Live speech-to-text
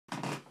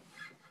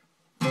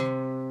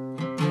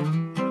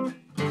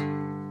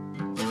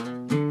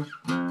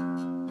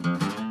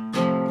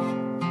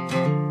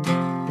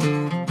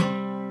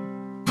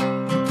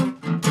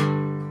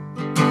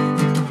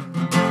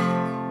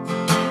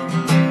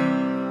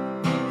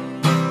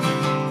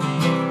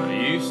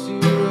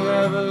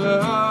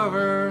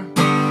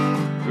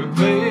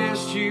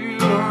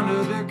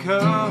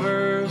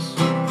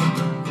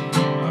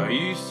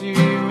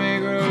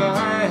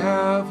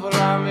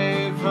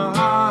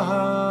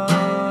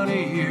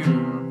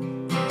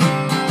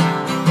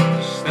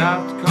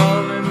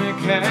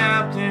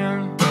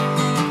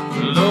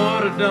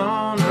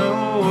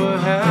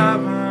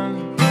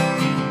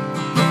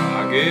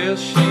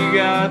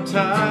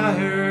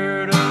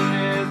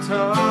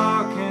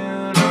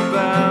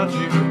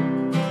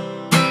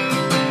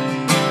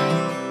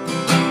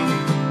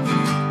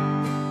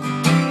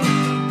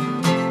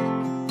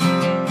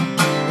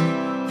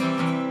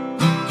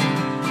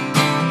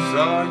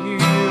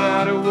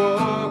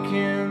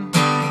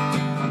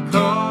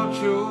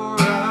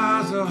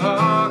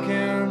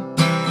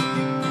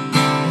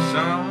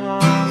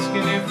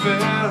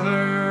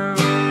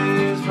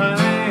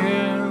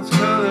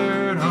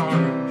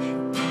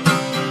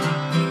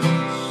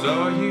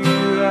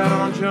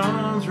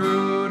Downs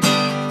Road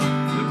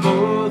that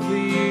both of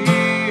you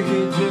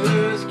had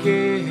just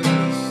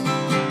kissed.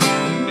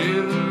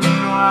 Didn't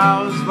know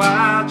I was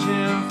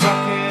watching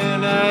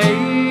fucking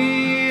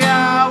A.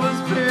 I was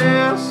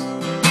pissed.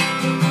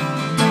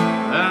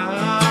 I'm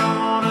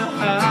on a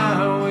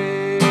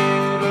highway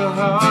to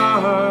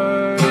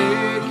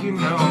heartache, you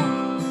know.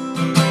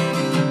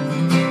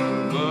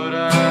 But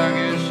I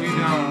guess you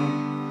don't.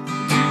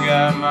 You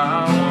got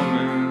my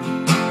woman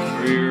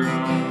for your own.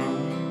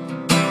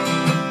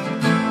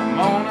 I'm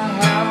on a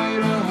highway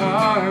to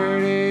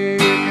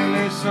heartache, and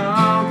there's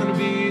something to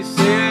be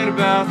said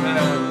about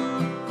that.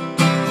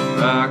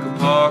 Like a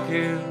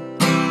pocket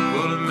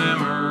full of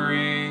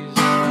memories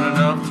and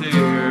enough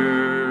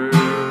tears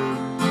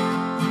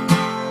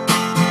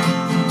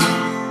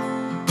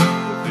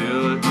to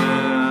fill a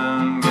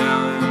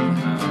 10-gallon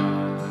high.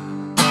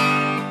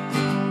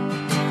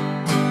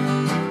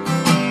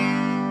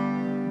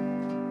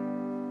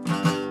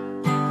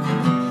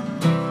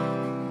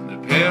 The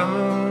pale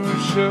moon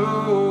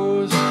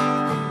shows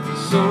the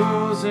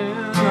souls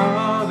in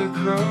all the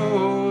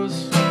crows,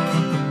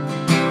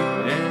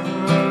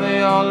 and they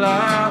all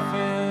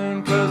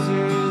laughing 'cause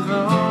as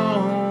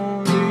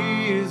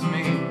lonely as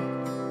me.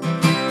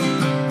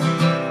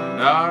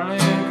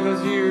 Darling,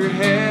 'cause of your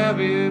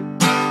habit,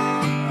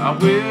 I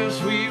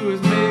wish we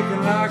was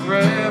making like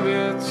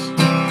rabbits,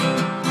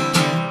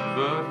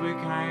 but we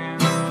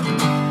can't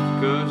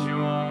 'cause